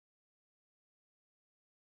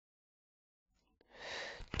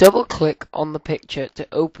Double click on the picture to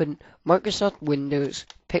open Microsoft Windows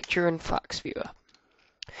Picture and Fax Viewer.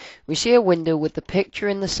 We see a window with the picture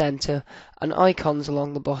in the center and icons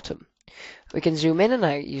along the bottom. We can zoom in and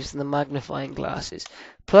out using the magnifying glasses,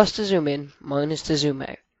 plus to zoom in, minus to zoom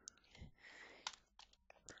out.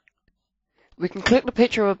 We can click the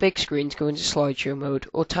picture of a big screen to go into slideshow mode,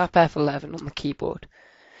 or tap F11 on the keyboard.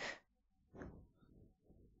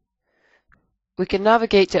 We can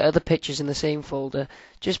navigate to other pictures in the same folder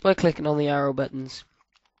just by clicking on the arrow buttons.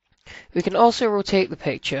 We can also rotate the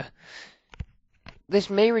picture. This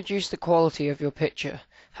may reduce the quality of your picture,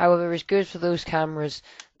 however is good for those cameras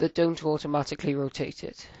that don't automatically rotate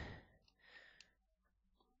it.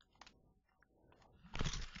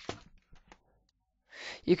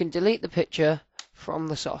 You can delete the picture from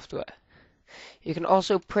the software. You can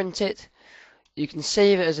also print it, you can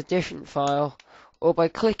save it as a different file, or by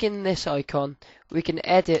clicking this icon, we can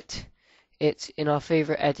edit it in our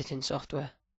favorite editing software.